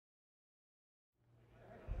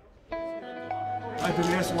I've been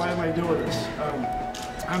asked why am I doing this.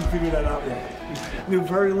 I haven't figured that out yet. Knew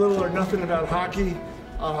very little or nothing about hockey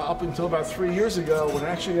up until about 3 years ago when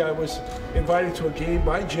actually I was invited to a game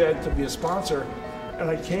by Jed to be a sponsor, and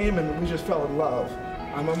I came and we just fell in love.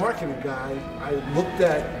 I'm a marketing guy. I looked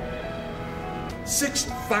at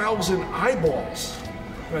 6,000 eyeballs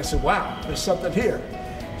and I said, wow, there's something here.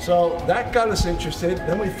 So that got us interested.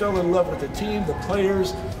 Then we fell in love with the team, the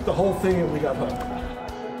players, the whole thing, and we got hooked.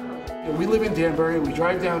 We live in Danbury, we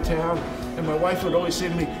drive downtown, and my wife would always say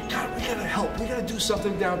to me, God, we gotta help, we gotta do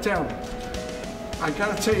something downtown. I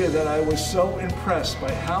gotta tell you that I was so impressed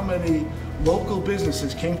by how many local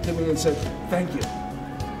businesses came to me and said, thank you.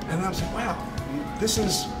 And I was like, wow, this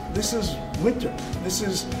is winter. This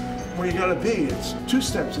is where you gotta be. It's Two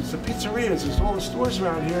Steps, it's the pizzerias, it's all the stores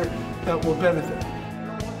around here that will benefit.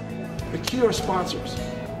 The key are sponsors.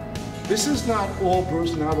 This is not all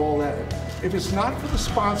Bruce, not all Ed. If it's not for the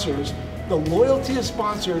sponsors, the loyalty of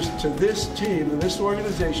sponsors to this team, to this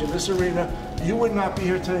organization, this arena, you would not be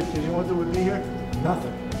here today. Because you know what would be here?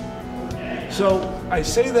 Nothing. So I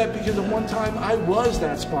say that because at one time I was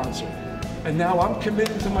that sponsor. And now I'm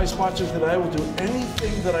committed to my sponsors that I will do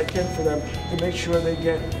anything that I can for them to make sure they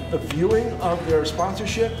get the viewing of their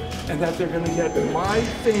sponsorship and that they're going to get my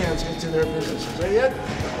fans into their businesses. Is that it?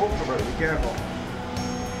 Be careful.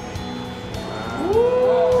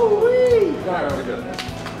 Woo-wee! Very good.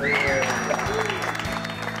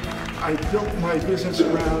 I built my business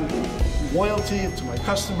around loyalty to my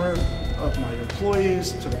customer, of my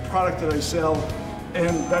employees, to the product that I sell,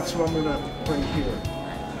 and that's what I'm going to bring here.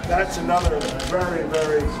 That's another very,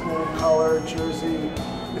 very cool color jersey.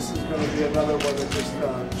 This is going to be another one that just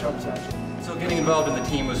jumps at you. So getting involved in the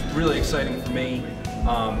team was really exciting for me.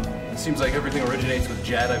 It seems like everything originates with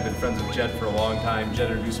Jed. I've been friends with Jed for a long time. Jed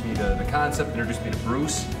introduced me to the concept, introduced me to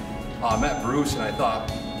Bruce. I met Bruce and I thought,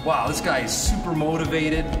 wow, this guy is super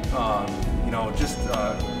motivated. You know, just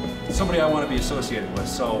somebody I want to be associated with.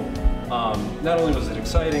 So not only was it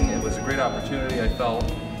exciting, it was a great opportunity, I felt,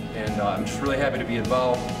 and I'm just really happy to be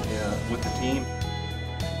involved with the team.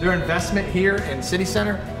 Their investment here in City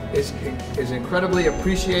Center is incredibly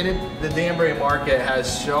appreciated. The Danbury market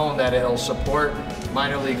has shown that it'll support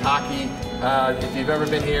minor league hockey. If you've ever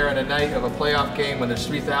been here on a night of a playoff game when there's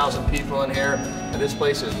 3,000 people in here, and this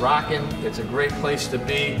place is rocking, it's a great place to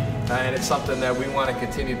be, and it's something that we want to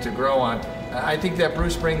continue to grow on. I think that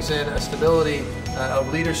Bruce brings in a stability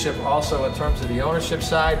of leadership also in terms of the ownership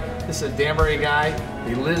side. This is a Danbury guy.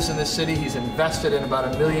 He lives in the city. He's invested in about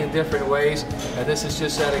 1 million different ways, and this is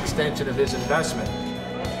just that extension of his investment.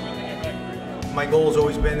 My goal has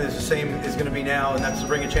always been is the same as going to be now, and that's to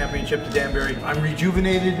bring a championship to Danbury. I'm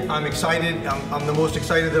rejuvenated. I'm excited. I'm the most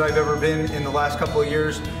excited that I've ever been in the last couple of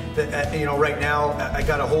years. That you know, right now I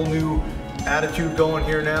got a whole new attitude going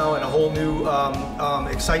here now, and a whole new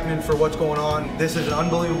excitement for what's going on. This is an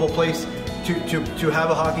unbelievable place to have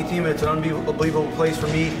a hockey team. It's an unbelievable place for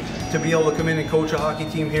me to be able to come in and coach a hockey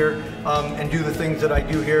team here and do the things that I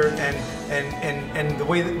do here, and the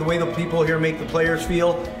way the people here make the players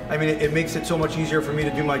feel. I mean, it makes it so much easier for me to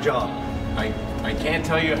do my job. I can't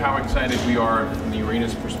tell you how excited we are from the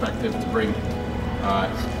arena's perspective to bring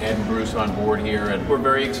Ed and Bruce on board here, and we're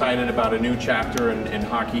very excited about a new chapter in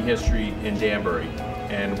hockey history in Danbury.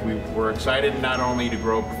 And we're excited not only to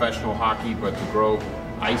grow professional hockey, but to grow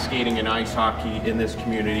ice skating and ice hockey in this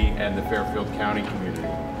community and the Fairfield County community.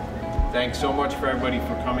 Thanks so much for everybody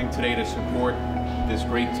for coming today to support this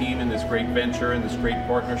great team and this great venture and this great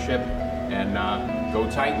partnership. And go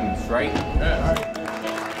Titans, right? Yeah.